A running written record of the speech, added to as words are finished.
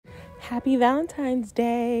Happy Valentine's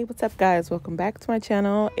Day. What's up, guys? Welcome back to my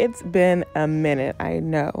channel. It's been a minute, I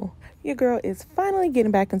know. Your girl is finally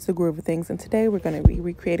getting back into the groove of things, and today we're going to be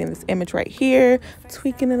recreating this image right here,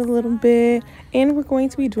 tweaking it a little bit, and we're going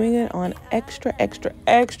to be doing it on extra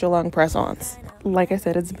long press-ons. Like I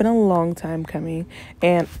said, it's been a long time coming,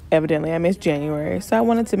 and evidently I missed January, so I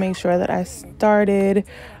wanted to make sure that I started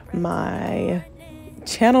my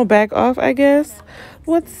channel back off, I guess,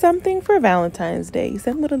 with something for Valentine's Day,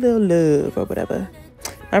 something with a little love or whatever.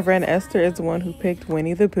 My friend Esther is the one who picked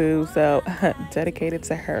Winnie the Pooh, so dedicated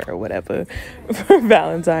to her or whatever for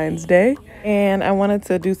Valentine's Day. And I wanted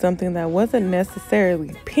to do something that wasn't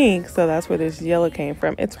necessarily pink, so that's where this yellow came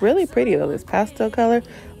from. It's really pretty though, this pastel color.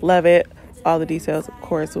 Love it. All the details, of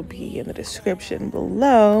course, will be in the description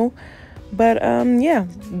below. But yeah,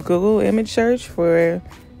 Google image search for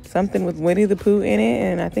something with Winnie the Pooh in it,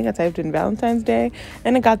 and I think I typed in Valentine's Day,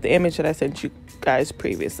 and I got the image that I sent you guys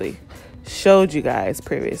previously. Showed you guys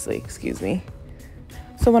previously, excuse me.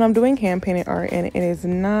 So when I'm doing hand painted art and it is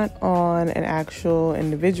not on an actual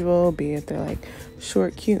individual, be it they're like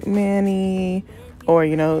short cute Manny or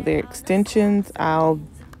their extensions, I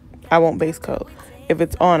won't base coat. If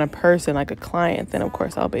it's on a person like a client, then of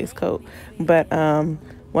course I'll base coat. But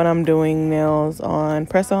when I'm doing nails on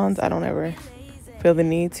press-ons, I don't ever feel the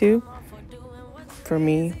need to. For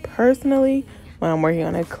me personally, when I'm working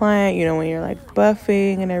on a client, when you're like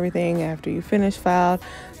buffing and everything after you finish filed,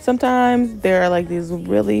 sometimes there are like these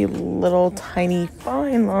really little tiny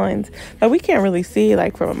fine lines that we can't really see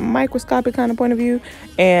like from a microscopic kind of point of view.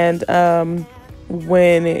 And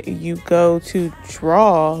when you go to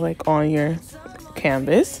draw like on your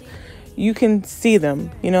canvas, you can see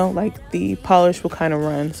them, like the polish will kind of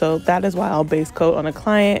run. So that is why I'll base coat on a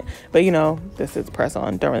client, but this is press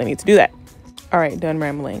on, don't really need to do that. All right, done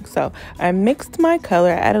rambling. So I mixed my color,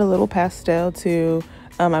 I added a little pastel to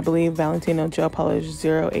I believe Valentino gel polish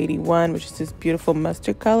 081, which is this beautiful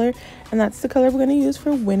mustard color, and that's the color we're going to use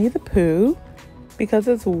for Winnie the Pooh, because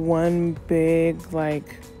it's one big,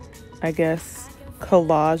 like, I guess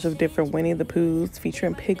collage of different Winnie the Poohs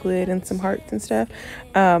featuring Piglet and some hearts and stuff.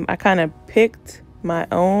 I kind of picked my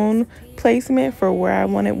own placement for where I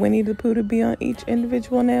wanted Winnie the Pooh to be on each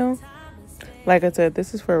individual nail. Like I said,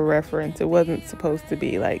 this is for reference. It wasn't supposed to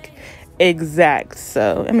be like exact,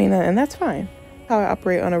 so I mean, and that's fine. How I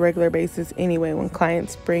operate on a regular basis anyway. When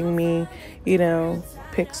clients bring me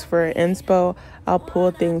pics for inspo, I'll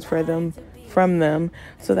pull things for them from them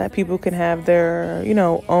so that people can have their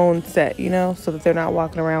own set, so that they're not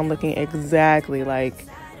walking around looking exactly like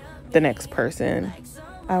the next person.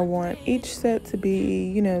 I want each set to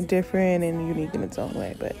be different and unique in its own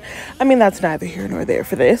way, but I mean, that's neither here nor there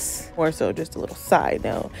for this, more so just a little side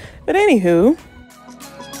note. But anywho,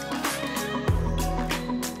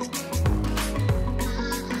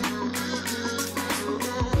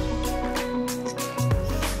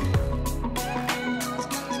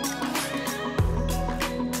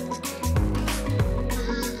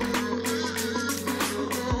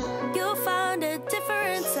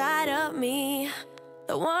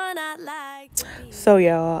 so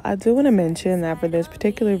y'all, I do want to mention that for this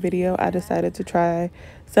particular video, I decided to try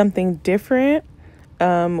something different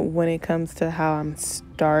when it comes to how I'm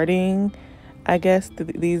starting, I guess,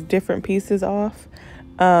 these different pieces off.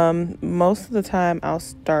 Most of the time, I'll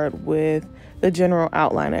start with the general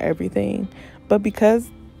outline of everything. But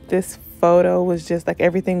because this photo was just like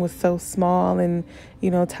everything was so small and,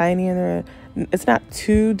 tiny, and it's not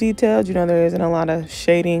too detailed, there isn't a lot of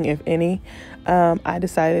shading, if any. I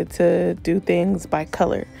decided to do things by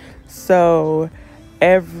color. So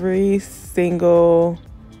every single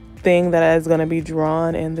thing that is going to be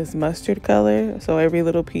drawn in this mustard color, so every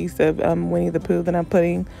little piece of Winnie the Pooh that I'm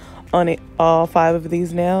putting on all 5 of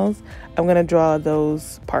these nails, I'm going to draw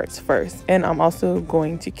those parts first, and I'm also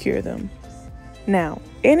going to cure them. Now,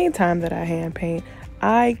 anytime that I hand paint,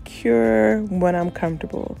 I cure when I'm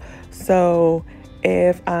comfortable. So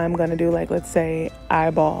if I'm gonna do, like, let's say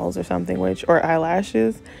eyeballs or something, or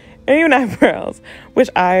eyelashes, and even eyebrows, which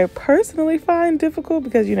I personally find difficult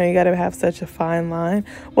because you gotta have such a fine line.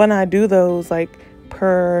 When I do those, like,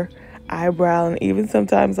 per eyebrow and even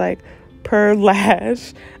sometimes like per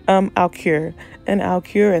lash, I'll cure,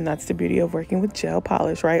 and that's the beauty of working with gel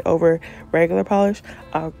polish, right, over regular polish.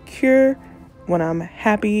 I'll cure when I'm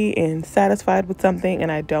happy and satisfied with something,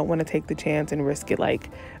 and I don't want to take the chance and risk it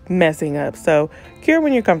like messing up. So cure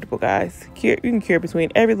when you're comfortable, guys. You can cure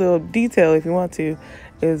between every little detail if you want to,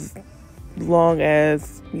 as long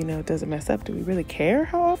as it doesn't mess up. Do we really care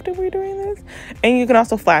how often we're doing this? And you can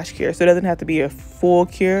also flash cure, so it doesn't have to be a full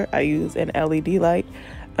cure. I use an LED light,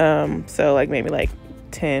 so like maybe like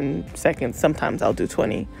 10 seconds. Sometimes I'll do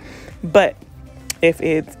 20. But if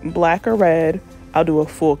it's black or red, I'll do a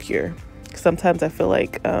full cure. Sometimes I feel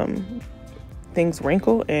like things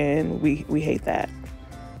wrinkle, and we hate that.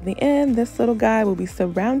 In the end, this little guy will be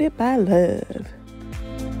surrounded by love.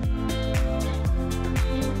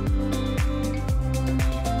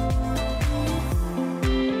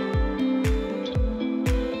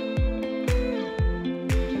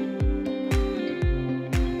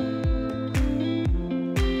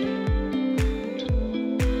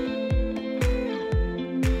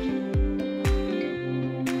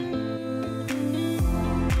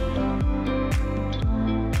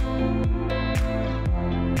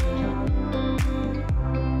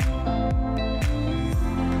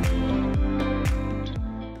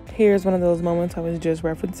 Here's one of those moments I was just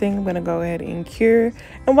referencing. I'm going to go ahead and cure.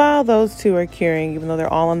 And while those two are curing, even though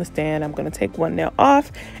they're all on the stand, I'm going to take one nail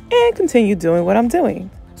off and continue doing what I'm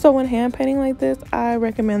doing. So when hand painting like this, I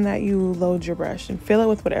recommend that you load your brush and fill it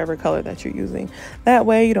with whatever color that you're using. That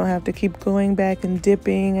way you don't have to keep going back and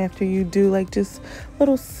dipping after you do like just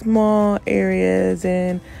little small areas,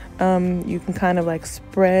 and you can kind of like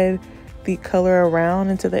spread the color around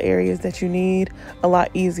into the areas that you need a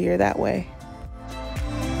lot easier that way.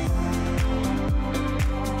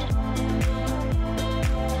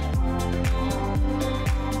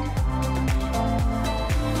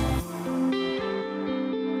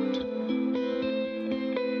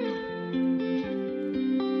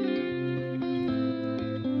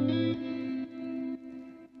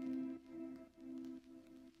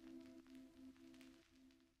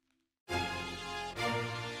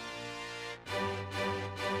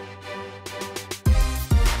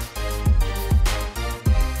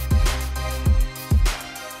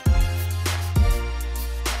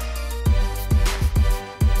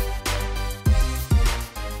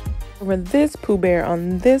 For this Pooh Bear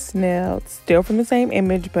on this nail, still from the same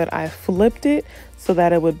image, but I flipped it so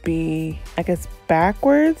that it would be, I guess,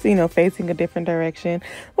 backwards, you know, facing a different direction.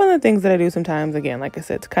 One of the things that I do sometimes, again, like I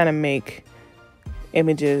said, to kind of make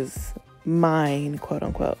images mine, quote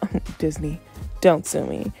unquote. Disney, don't sue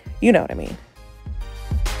me. You know what I mean.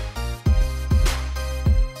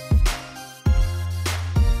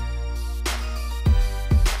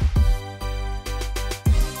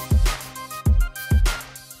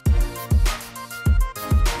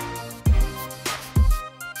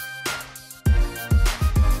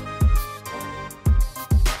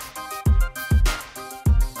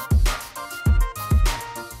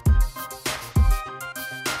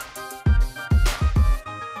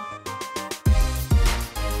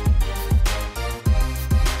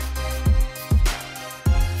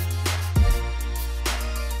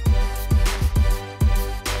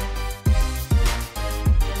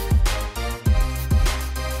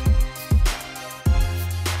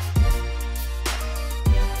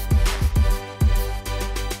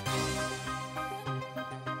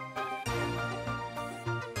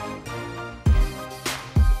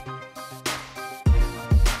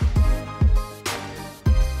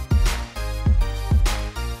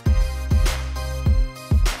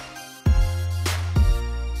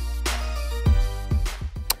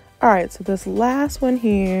 All right, so this last one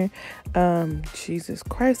here, Jesus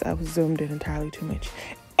Christ, I was zoomed in entirely too much.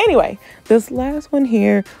 Anyway, this last one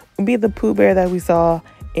here would be the Pooh Bear that we saw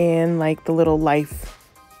in like the little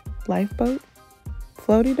lifeboat,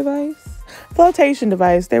 flotation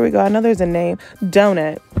device. There we go. I know there's a name.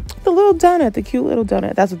 Donut, the little donut, the cute little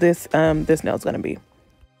donut. That's what this nail is gonna be.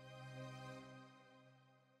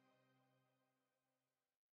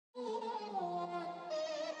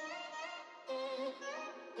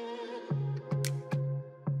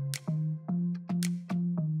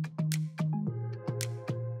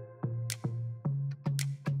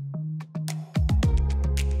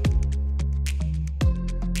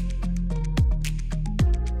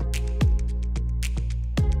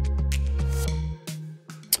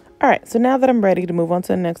 All right, so now that I'm ready to move on to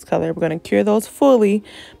the next color, we're going to cure those fully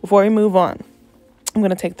before we move on. I'm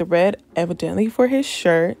going to take the red, evidently for his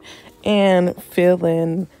shirt, and fill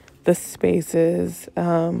in the spaces,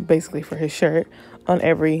 basically for his shirt, on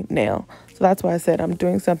every nail. So that's why I said I'm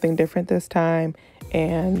doing something different this time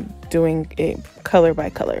and doing it color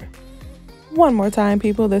by color. One more time,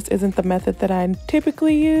 people, this isn't the method that I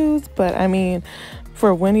typically use, but I mean,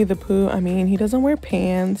 for Winnie the Pooh, I mean, he doesn't wear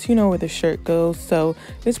pants, you know where the shirt goes, so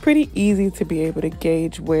it's pretty easy to be able to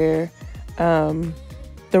gauge where the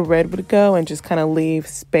red would go and just kind of leave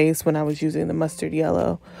space when I was using the mustard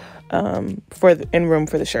yellow in room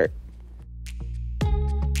for the shirt.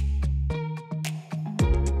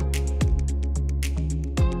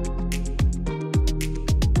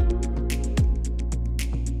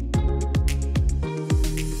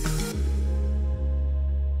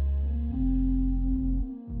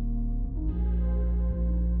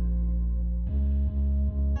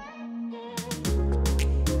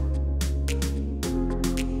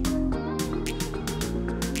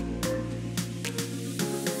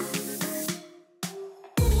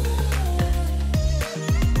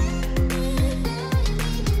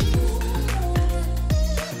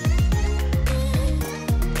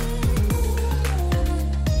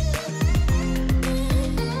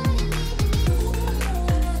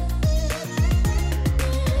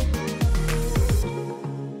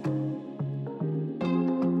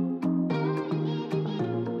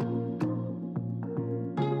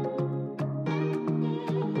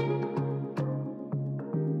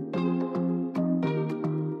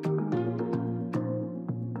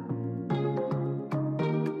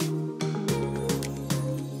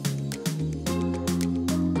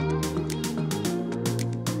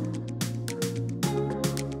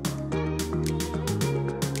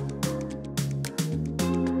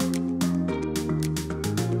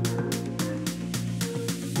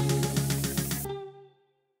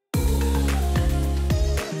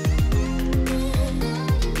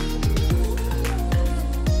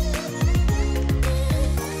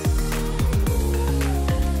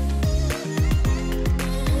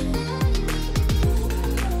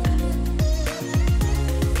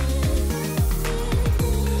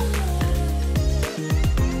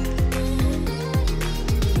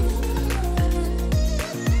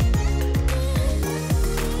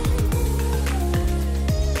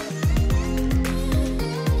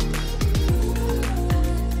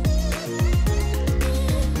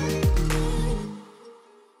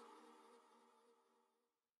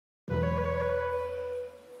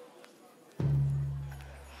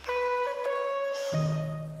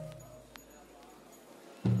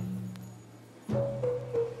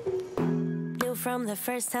 from the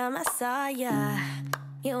first time I saw ya.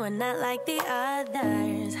 You were not like the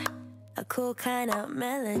others, a cool kind of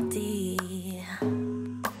melody.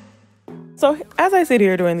 So as I sit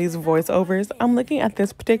here doing these voiceovers, I'm looking at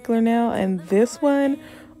this particular nail, and this one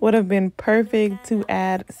would have been perfect to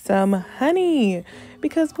add some honey,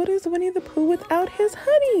 because what is Winnie the Pooh without his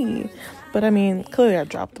honey? But I mean, clearly I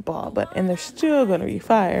dropped the ball, and they're still gonna be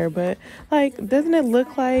fire. But like, doesn't it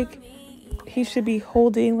look like he should be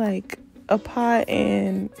holding like a pot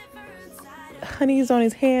and honey's on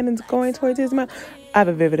his hand and going towards his mouth? I have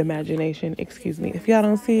a vivid imagination, excuse me. If y'all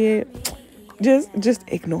don't see it, just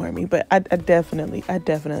ignore me. But I definitely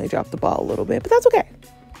dropped the ball a little bit, but that's okay.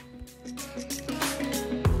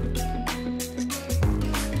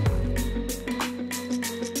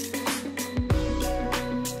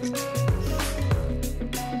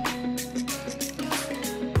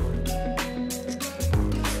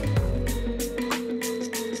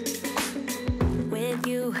 With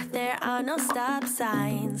you, there are no stop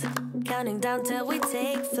signs, counting down till we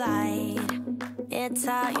take flight. It's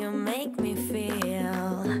how you make me feel.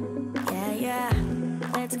 Yeah, yeah.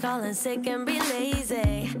 Let's call in sick and be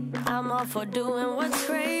lazy. I'm all for doing what's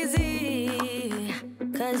crazy,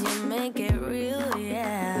 'cause you make it real,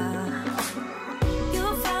 yeah. You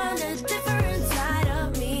found a different side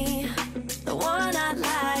of me, the one I'd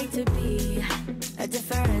like to be. A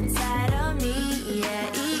different side of me,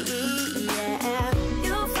 yeah, yeah.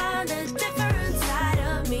 You found a different side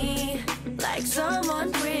of me, like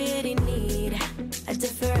someone pretty neat. A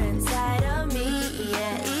different side of me,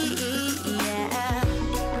 yeah, yeah.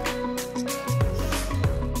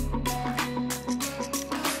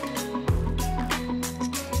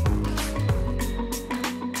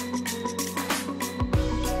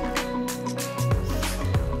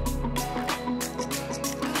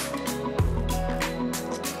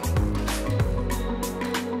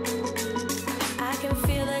 I can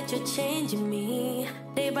feel that you're changing me.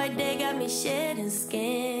 Day by day got me shedding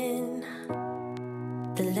skin.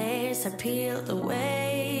 The layers are peeled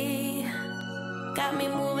away, got me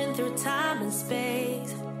moving through time and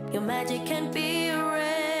space. Your magic can't be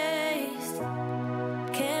erased,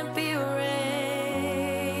 can't be erased.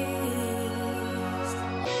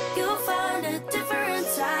 You found a different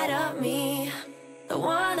side of me, the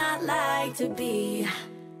one I'd like to be.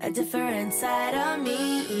 A different side of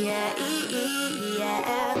me, yeah,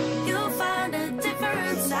 yeah. You found a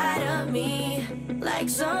different side of me, like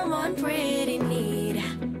someone pretty neat.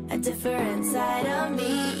 A different side of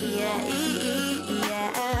me, yeah,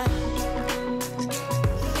 yeah.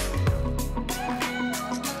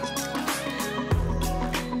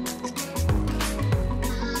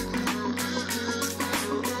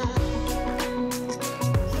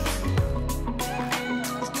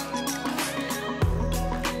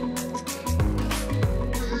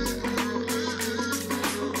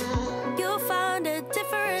 You found a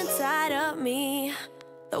different side of me,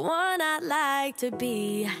 the one I'd like to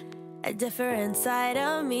be. A different side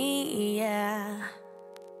of me, yeah.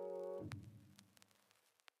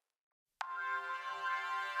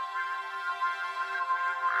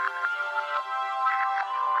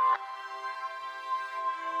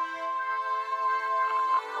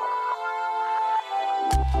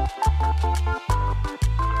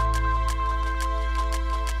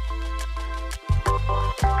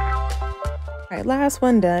 All right, last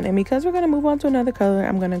one done. And because we're going to move on to another color,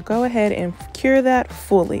 I'm going to go ahead and cure that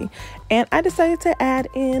fully. And I decided to add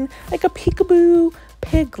in like a peekaboo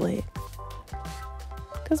piglet.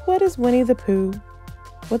 Because what is Winnie the Pooh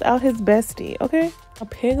without his bestie, okay? A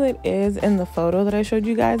piglet is in the photo that I showed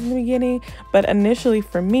you guys in the beginning. But initially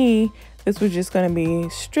for me, this was just going to be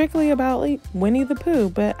strictly about like Winnie the Pooh.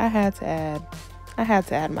 But I had to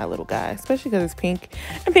add my little guy, especially because it's pink.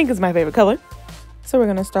 And pink is my favorite color. So we're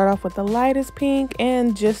going to start off with the lightest pink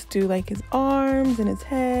and just do like his arms and his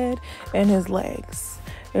head and his legs.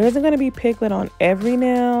 There isn't going to be piglet on every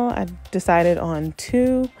nail. I decided on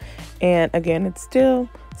 2. And again, it's still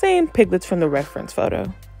same piglets from the reference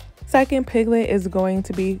photo. Second piglet is going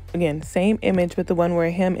to be, again, same image, but the one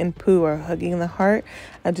where him and Pooh are hugging the heart.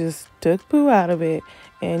 I just took Pooh out of it.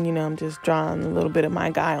 And, you know, I'm just drawing a little bit of my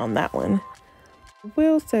guy on that one. I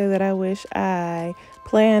will say that I wish I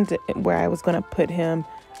planned where I was going to put him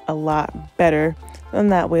a lot better,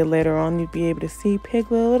 and that way later on you'd be able to see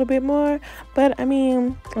Piglet a little bit more. But I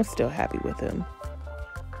mean, I'm still happy with him,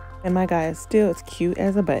 and my guy is still as cute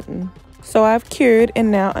as a button. So I've cured,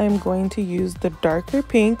 and now I'm going to use the darker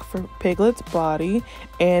pink for Piglet's body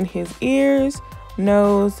and his ears,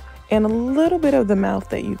 nose, and a little bit of the mouth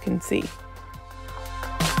that you can see.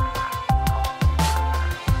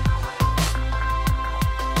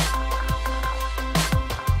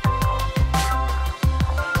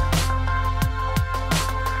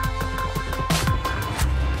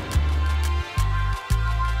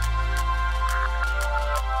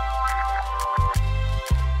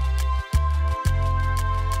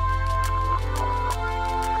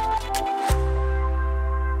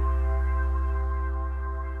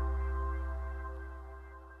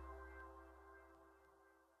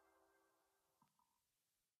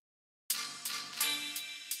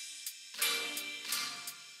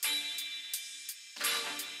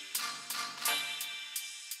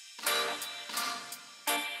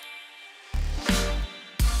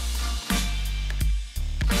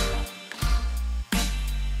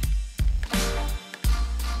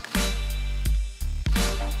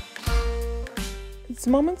 it's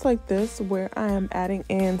moments like this where I am adding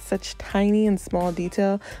in such tiny and small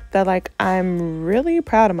detail that like I'm really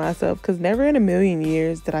proud of myself, because never in a million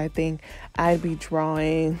years did I think I'd be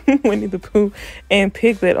drawing Winnie the Pooh and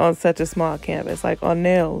Piglet on such a small canvas, like on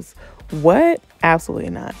nails. What? Absolutely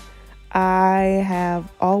not. I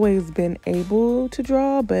have always been able to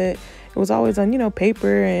draw, but it was always on,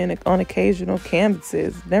 paper and on occasional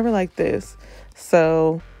canvases, never like this.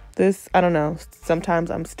 So this, I don't know, sometimes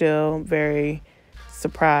I'm still very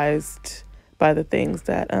surprised by the things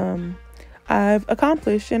that I've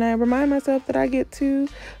accomplished, and I remind myself that I get to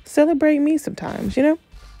celebrate me sometimes,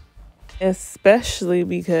 especially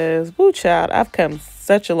because, woo child, I've come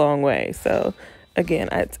such a long way. So again,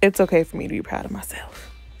 it's okay for me to be proud of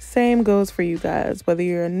myself. Same goes for you guys, whether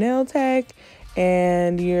you're a nail tech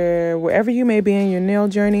and you're wherever you may be in your nail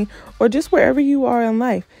journey, or just wherever you are in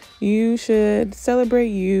life, you should celebrate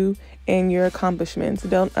you and your accomplishments.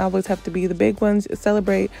 Don't always have to be the big ones.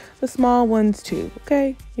 Celebrate the small ones too.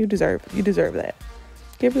 Okay? You deserve that.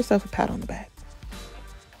 Give yourself a pat on the back.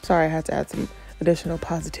 Sorry, I had to add some additional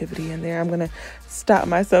positivity in there. I'm gonna stop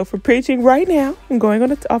myself from preaching right now. I'm going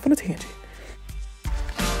off on a tangent.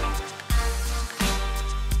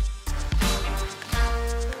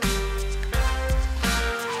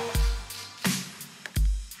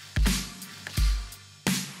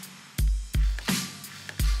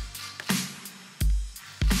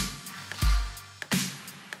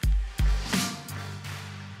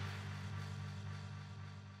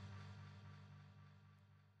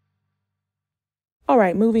 All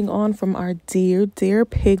right, moving on from our dear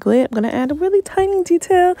Piglet, I'm going to add a really tiny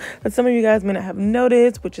detail that some of you guys may not have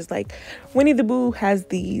noticed, which is like Winnie the Pooh has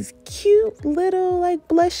these cute little like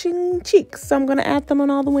blushing cheeks. So I'm going to add them on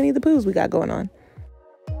all the Winnie the Poohs we got going on.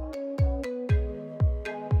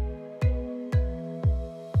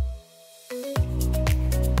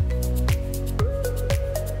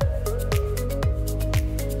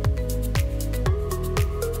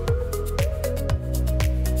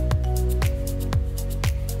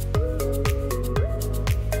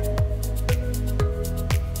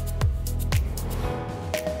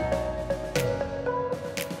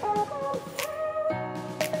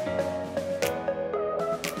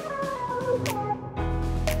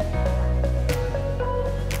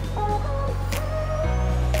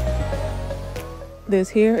 This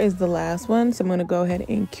here is the last one, so I'm going to go ahead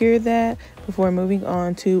and cure that before moving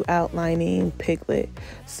on to outlining Piglet.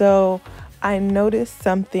 So I noticed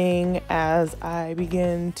something as I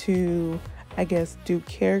begin to, I guess, do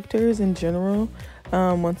characters in general,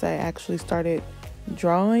 once I actually started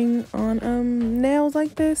drawing on nails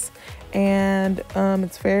like this, and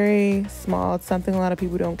it's very small. It's something a lot of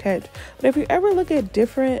people don't catch, but if you ever look at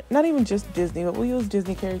different, not even just Disney, but we use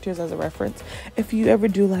Disney characters as a reference. If you ever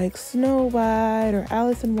do like Snow White or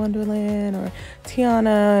Alice in Wonderland or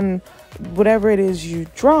Tiana and whatever it is you're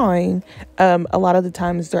drawing, a lot of the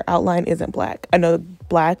times their outline isn't black. I know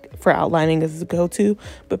black for outlining is the go-to,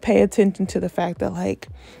 but pay attention to the fact that like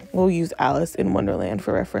we'll use Alice in Wonderland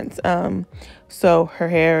for reference. So her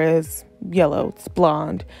hair is yellow, it's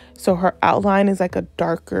blonde. So her outline is like a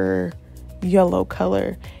darker yellow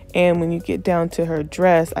color. And when you get down to her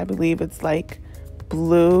dress, I believe it's like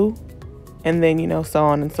blue, and then, so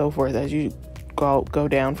on and so forth as you go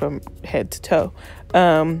down from head to toe.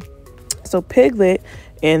 So Piglet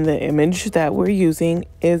in the image that we're using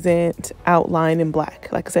isn't outlined in black.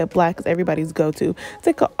 Like I said, black is everybody's go-to. It's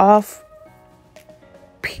like an off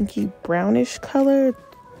pinky brownish color.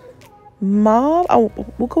 Mauve.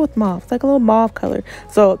 We'll go with mauve. It's like a little mauve color.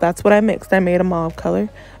 So that's what I mixed. I made a mauve color,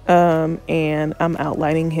 and I'm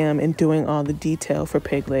outlining him and doing all the detail for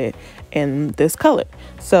Piglet in this color.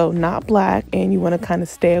 So not black, and you want to kind of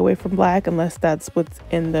stay away from black unless that's what's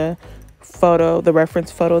in the photo, the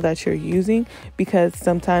reference photo that you're using, because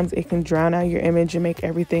sometimes it can drown out your image and make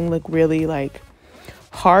everything look really like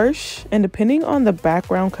harsh, and depending on the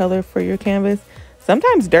background color for your canvas,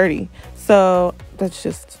 sometimes dirty. So that's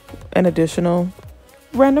just an additional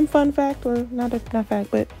random fun fact, or not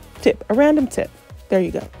fact, but tip, a random tip. There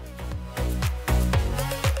you go.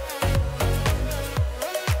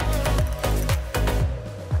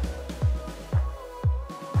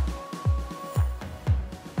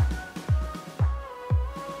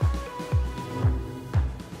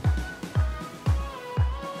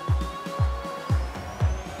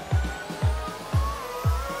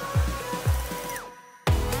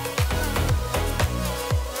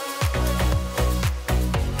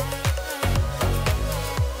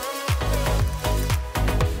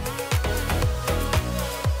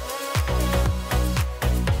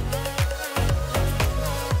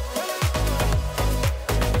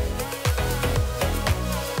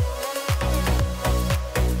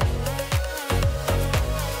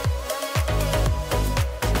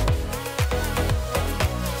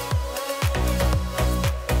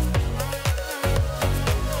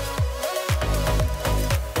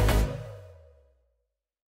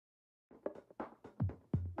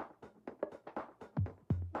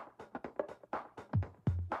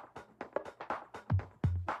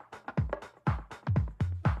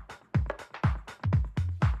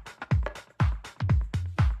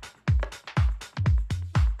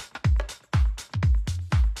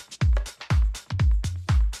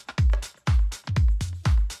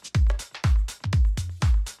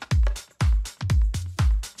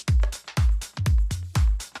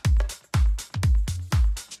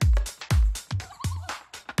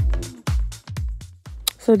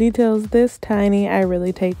 So details this tiny, I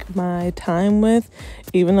really take my time with,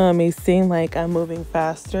 even though it may seem like I'm moving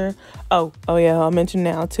faster. Oh yeah, I'll mention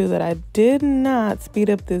now too that I did not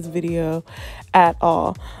speed up this video at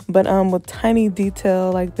all. But with tiny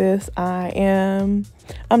detail like this, I'm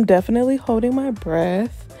definitely holding my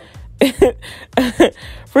breath.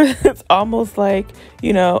 It's almost like,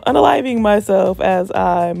 unaliving myself as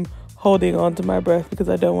I'm holding on to my breath because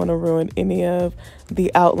I don't want to ruin any of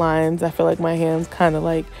the outlines. I feel like my hands kind of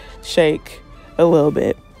like shake a little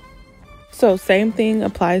bit. So same thing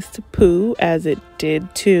applies to Pooh as it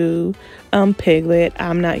did to Piglet.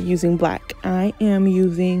 I'm not using black. I am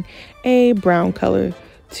using a brown color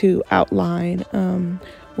to outline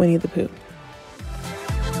Winnie the Pooh.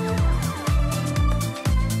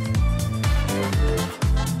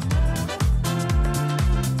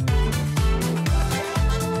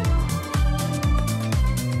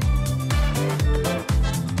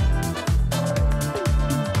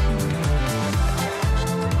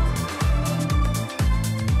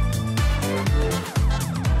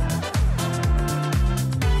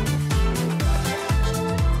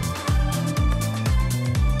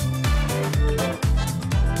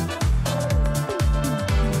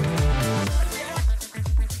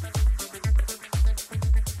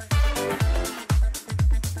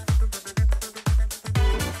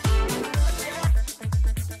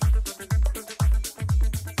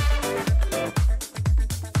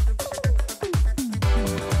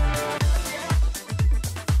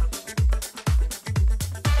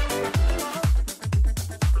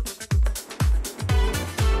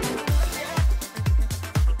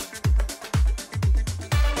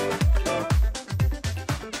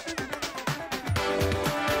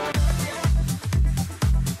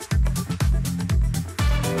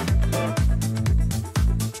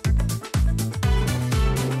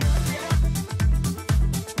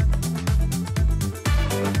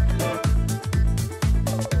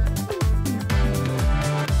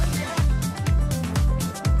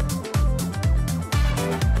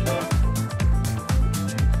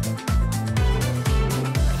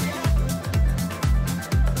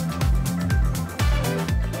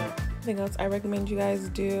 Something else I recommend you guys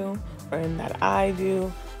do, or that I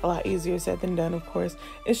do, a lot easier said than done, of course,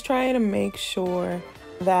 is trying to make sure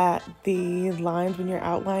that the lines when you're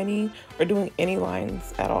outlining or doing any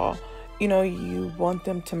lines at all, you want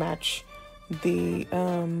them to match the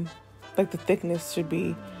like the thickness should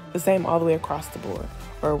be the same all the way across the board,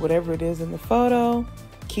 or whatever it is in the photo,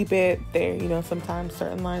 keep it there. Sometimes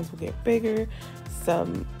certain lines will get bigger,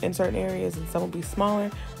 some in certain areas, and some will be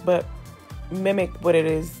smaller, but mimic what it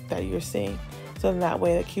is that you're seeing, so in that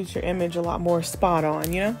way that keeps your image a lot more spot on.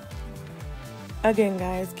 Again,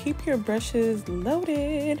 guys, keep your brushes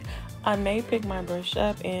loaded. I may pick my brush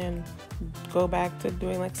up and go back to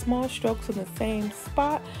doing like small strokes in the same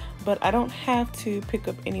spot, but I don't have to pick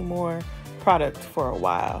up any more product for a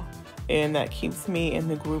while, and that keeps me in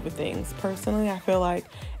the groove of things. Personally, I feel like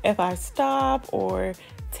if I stop or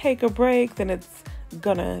take a break, then it's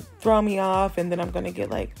gonna throw me off, and then I'm gonna get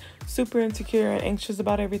like super insecure and anxious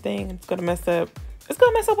about everything. It's gonna mess up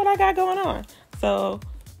what I got going on. So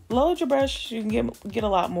load your brush, you can get a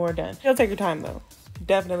lot more done. It'll take your time though.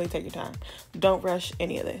 Definitely take your time. Don't rush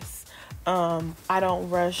any of this. I don't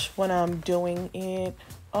rush when I'm doing it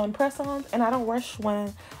on press-ons, and I don't rush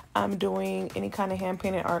when I'm doing any kind of hand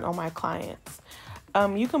painted art on my clients.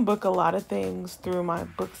 You can book a lot of things through my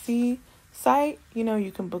Booksy site.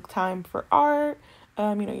 You can book time for art,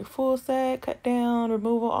 your full set, cut down,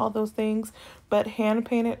 removal, all those things. But hand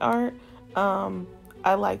painted art,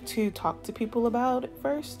 I like to talk to people about it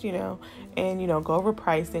first, and go over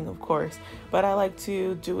pricing, of course. But I like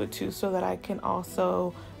to do it too, so that I can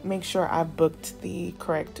also make sure I booked the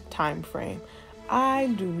correct time frame. I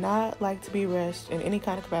do not like to be rushed in any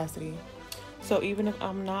kind of capacity. So even if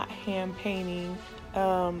I'm not hand painting,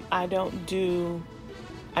 I don't do,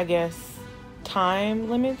 I guess, time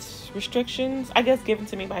limits, restrictions, I guess, given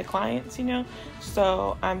to me by clients,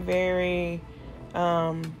 So I'm very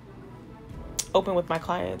open with my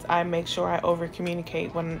clients. I make sure I over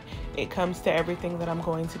communicate when it comes to everything that I'm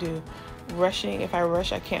going to do. Rushing, if I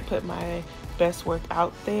rush, I can't put my best work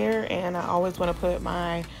out there, and I always want to put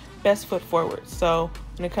my best foot forward. So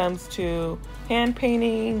when it comes to hand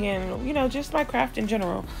painting and just my craft in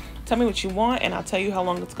general, tell me what you want and I'll tell you how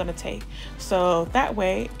long it's gonna take. So that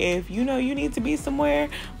way, if you need to be somewhere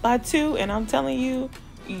by 2 and I'm telling you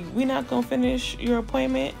we're not gonna finish your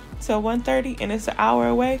appointment till 1:30 and it's an hour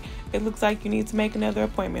away, it looks like you need to make another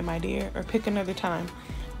appointment, my dear, or pick another time,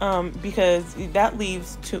 because that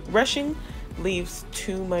rushing leaves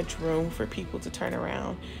too much room for people to turn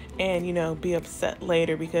around and be upset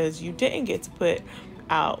later because you didn't get to put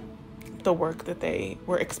out the work that they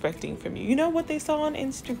were expecting from you. You know, what they saw on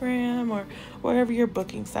Instagram or wherever your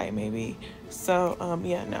booking site may be. So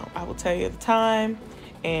yeah, no, I will tell you the time,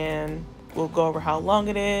 and we'll go over how long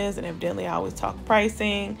it is. And evidently I always talk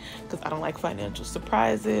pricing because I don't like financial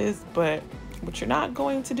surprises. But what you're not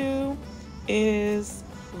going to do is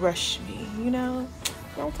rush me, you know.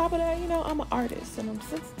 And on top of that, you know, I'm an artist and I'm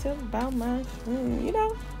sensitive about my, you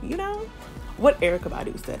know what Erykah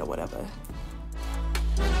Badu said or whatever.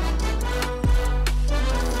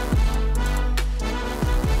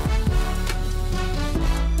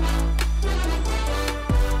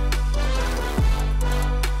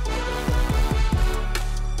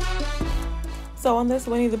 So on this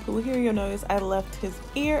Winnie the Pooh here, you'll notice I left his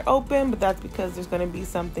ear open, but that's because there's going to be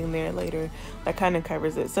something there later that kind of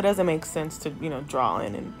covers it. So it doesn't make sense to, you know, draw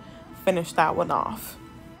in and finish that one off.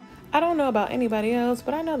 I don't know about anybody else,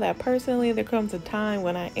 but I know that personally there comes a time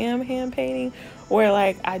when I am hand painting where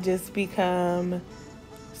like I just become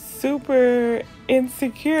super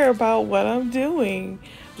insecure about what I'm doing.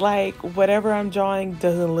 Like whatever I'm drawing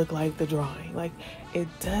doesn't look like the drawing. Like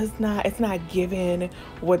it's not given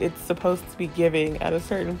what it's supposed to be giving at a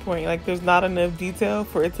certain point. Like there's not enough detail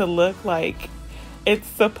for it to look like it's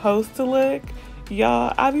supposed to look.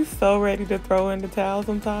 Y'all, I be so ready to throw in the towel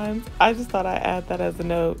sometimes. I just thought I'd add that as a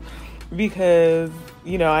note because,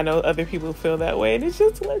 you know, I know other people feel that way, and it's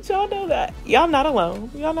just to let y'all know that y'all not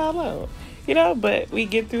alone. Y'all not alone. You know, but we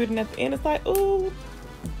get through it, and at the end it's like, ooh,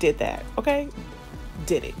 did that, okay?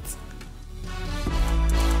 Did it.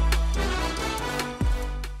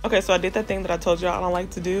 Okay, so I did that thing that I told y'all I don't like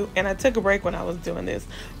to do, and I took a break when I was doing this.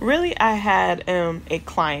 Really, I had a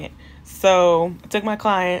client. So I took my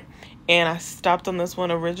client and I stopped on this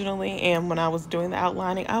one originally, and when I was doing the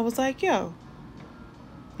outlining, I was like, yo,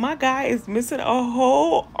 my guy is missing a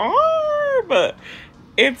whole arm.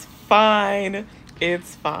 It's fine.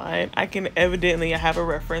 It's fine. I have a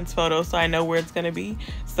reference photo, so I know where it's going to be.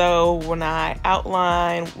 So when I'm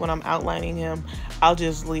outlining him, I'll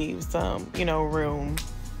just leave some, you know, room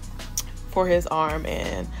for his arm,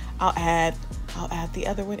 and I'll add the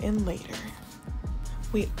other one in later.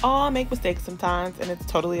 We all make mistakes sometimes, and it's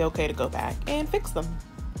totally okay to go back and fix them.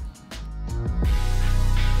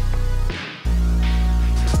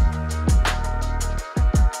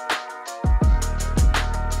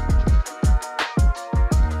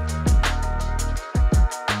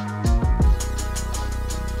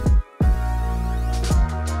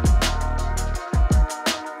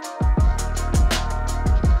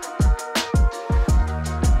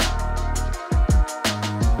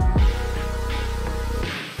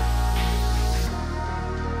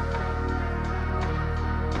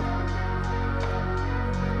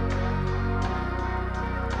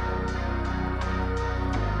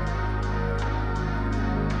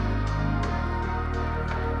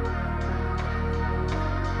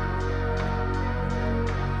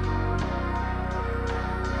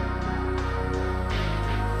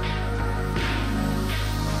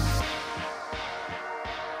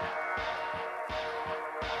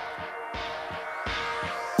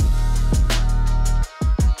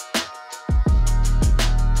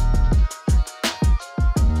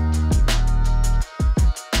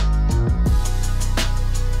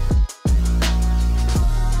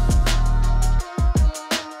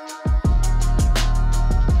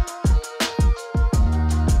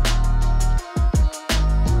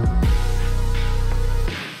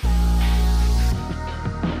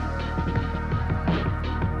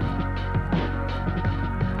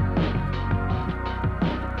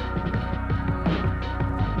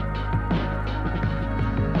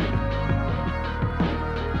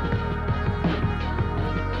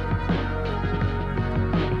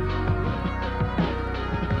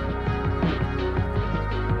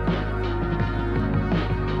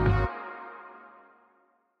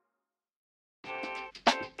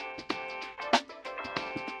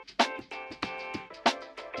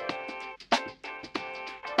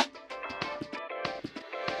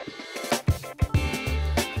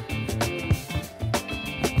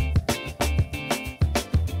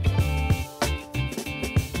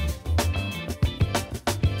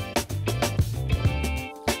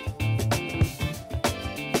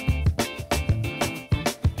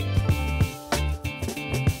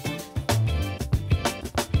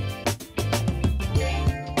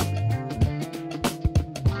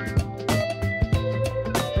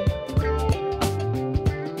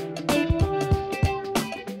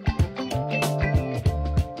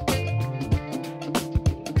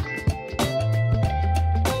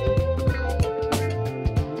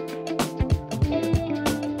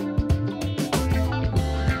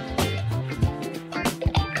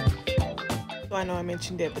 I know I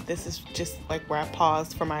mentioned it, but this is just like where I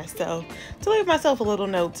paused for myself to leave myself a little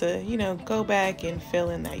note to, you know, go back and fill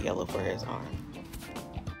in that yellow for his arm.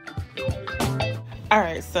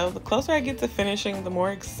 Alright, so the closer I get to finishing, the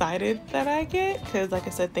more excited that I get, because like I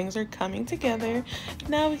said, things are coming together.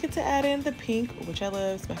 Now we get to add in the pink, which I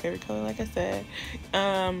love. It's my favorite color, like I said,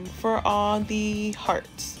 for all the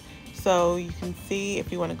hearts. So you can see,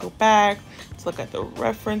 if you want to go back to look at the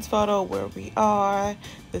reference photo where we are,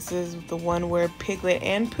 this is the one where Piglet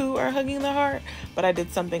and Pooh are hugging the heart, but I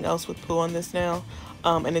did something else with Pooh on this nail,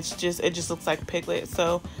 and it just looks like Piglet.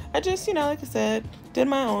 So I just, you know, like I said, did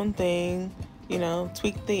my own thing, you know,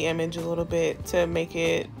 tweaked the image a little bit to make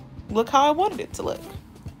it look how I wanted it to look.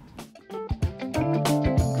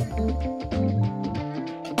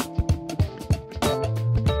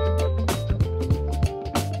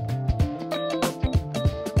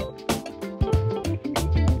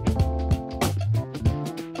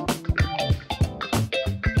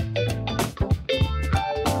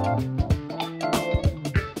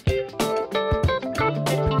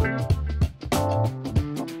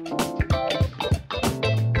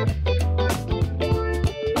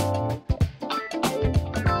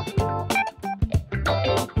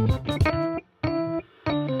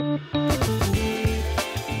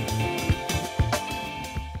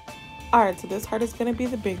 Alright, so this heart is going to be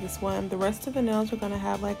the biggest one. The rest of the nails are going to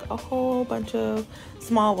have like a whole bunch of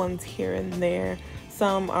small ones here and there.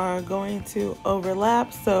 Some are going to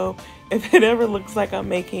overlap, so if it ever looks like I'm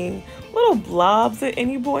making little blobs at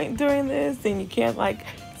any point during this and you can't like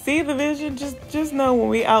see the vision, just know when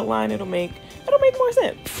we outline it'll make more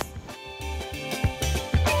sense.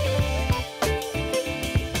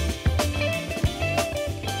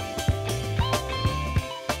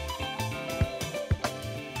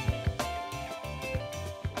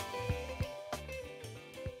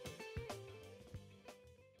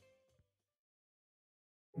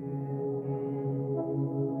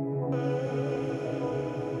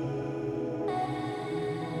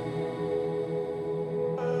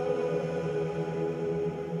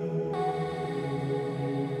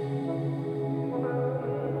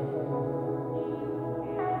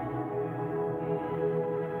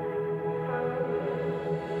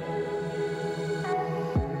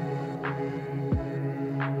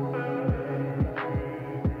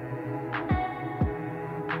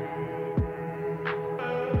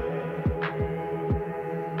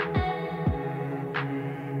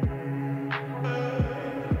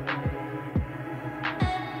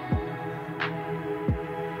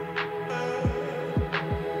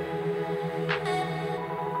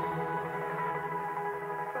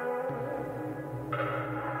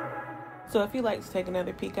 So if you'd like to take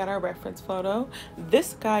another peek at our reference photo,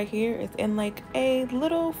 this guy here is in like a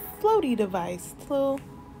little floaty device, the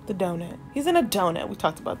donut. He's in a donut. We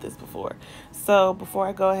talked about this before. So before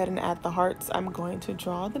I go ahead and add the hearts, I'm going to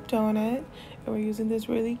draw the donut. And we're using this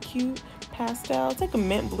really cute pastel. It's like a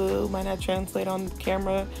mint blue. Might not translate on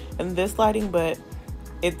camera in this lighting, but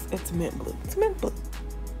it's mint blue. It's mint blue.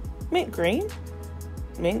 Mint green?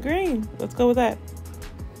 Mint green. Let's go with that.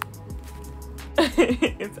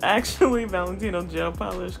 It's actually Valentino gel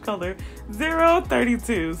polish color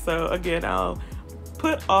 032. So again, I'll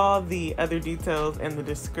put all the other details in the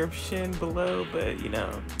description below, but you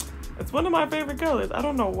know, it's one of my favorite colors. I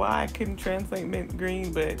don't know why I couldn't translate mint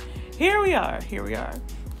green, but here we are.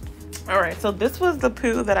 All right, so this was the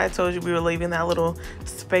Pooh that I told you we were leaving that little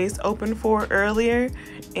space open for earlier,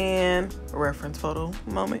 and a reference photo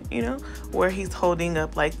moment, you know, where he's holding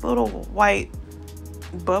up like little white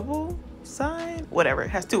bubble sign, whatever. It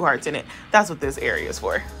has two hearts in it. That's what this area is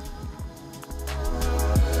for.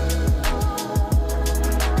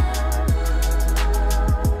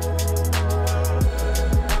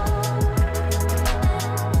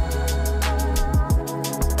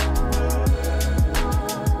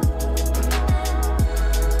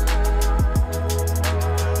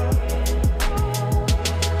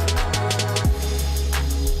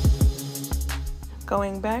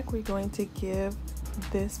 Going back, we're going to give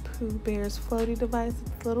this Pooh Bear's floaty device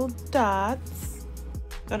its little dots.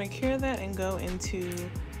 Gonna cure that and go into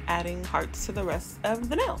adding hearts to the rest of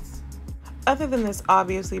the nails. Other than this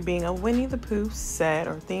obviously being a Winnie the Pooh set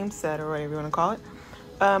or theme set or whatever you want to call it,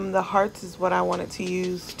 the hearts is what I wanted to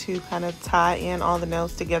use to kind of tie in all the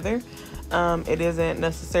nails together. It isn't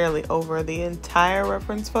necessarily over the entire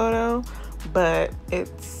reference photo, but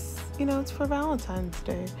it's, you know, it's for Valentine's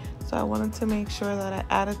Day. So I wanted to make sure that I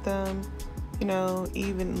added them, you know,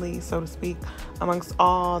 evenly, so to speak, amongst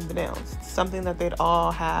all the nails. Something that they'd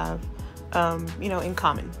all have, you know, in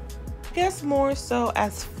common. guess more so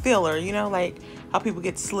as filler, you know, like how people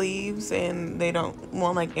get sleeves and they don't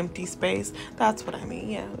want like empty space. That's what I mean.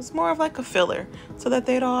 Yeah, it's more of like a filler so that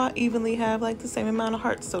they'd all evenly have like the same amount of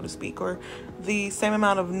hearts, so to speak, or the same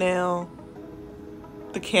amount of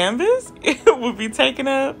the canvas it would be taken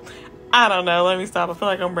up. I don't know. Let me stop. I feel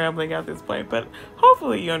like I'm rambling at this point, but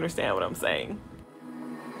hopefully you understand what I'm saying.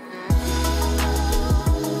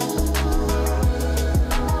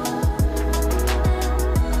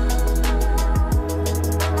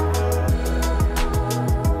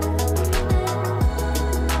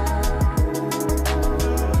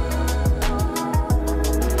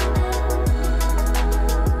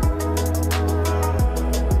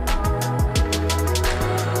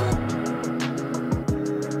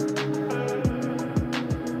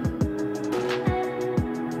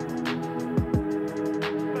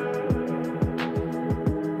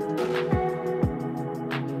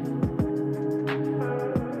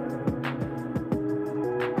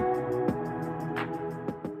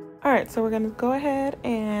 Alright, so we're going to go ahead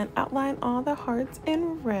and outline all the hearts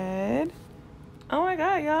in red. Oh my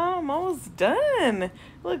god, y'all, I'm almost done. It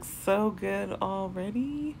looks so good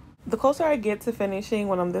already. The closer I get to finishing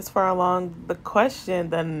when I'm this far along,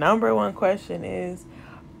 the number one question is,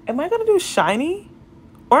 am I going to do shiny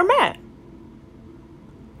or matte?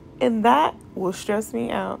 And that will stress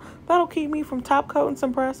me out. That'll keep me from top coating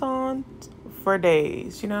some press-on for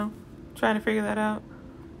days, you know? Trying to figure that out.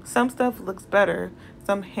 Some stuff looks better.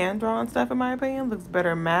 Some hand-drawn stuff, in my opinion, looks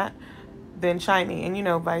better matte than shiny, and you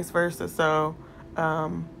know, vice versa. So,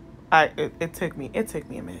 it took me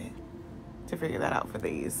a minute to figure that out for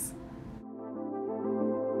these.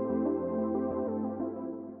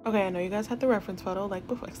 Okay, I know you guys had the reference photo like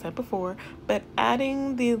I said before, but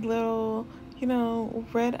adding the little, you know,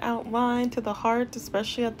 red outline to the heart,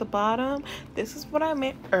 especially at the bottom, this is what I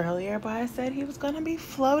meant earlier by I said he was gonna be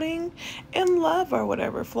floating in love or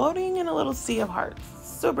whatever, floating in a little sea of hearts.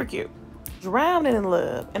 Super cute, drowning in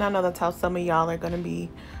love. And I know that's how some of y'all are gonna be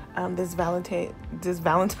this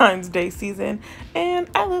Valentine's Day season, and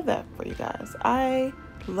I love that for you guys. I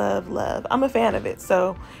love. I'm a fan of it.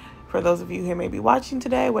 So for those of you who may be watching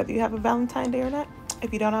today, whether you have a Valentine Day or not,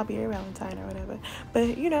 if you don't, I'll be your Valentine or whatever.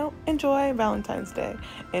 But, you know, enjoy Valentine's Day.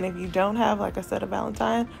 And if you don't have, like I said, a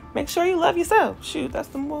Valentine, make sure you love yourself. Shoot, that's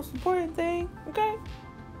the most important thing, okay?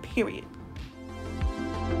 Period.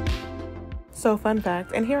 So, fun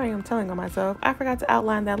fact, and here I am telling on myself, I forgot to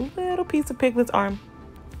outline that little piece of Piglet's arm.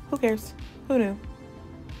 Who cares? Who knew?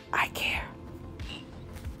 I care.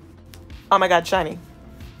 Oh my god, shiny.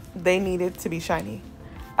 They needed to be shiny.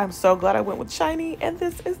 I'm so glad I went with shiny, and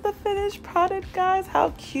this is the finished product, guys. How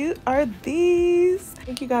cute are these?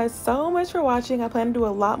 Thank you guys so much for watching. I plan to do a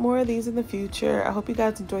lot more of these in the future. I hope you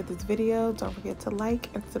guys enjoyed this video. Don't forget to like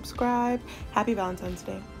and subscribe. Happy Valentine's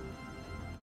Day.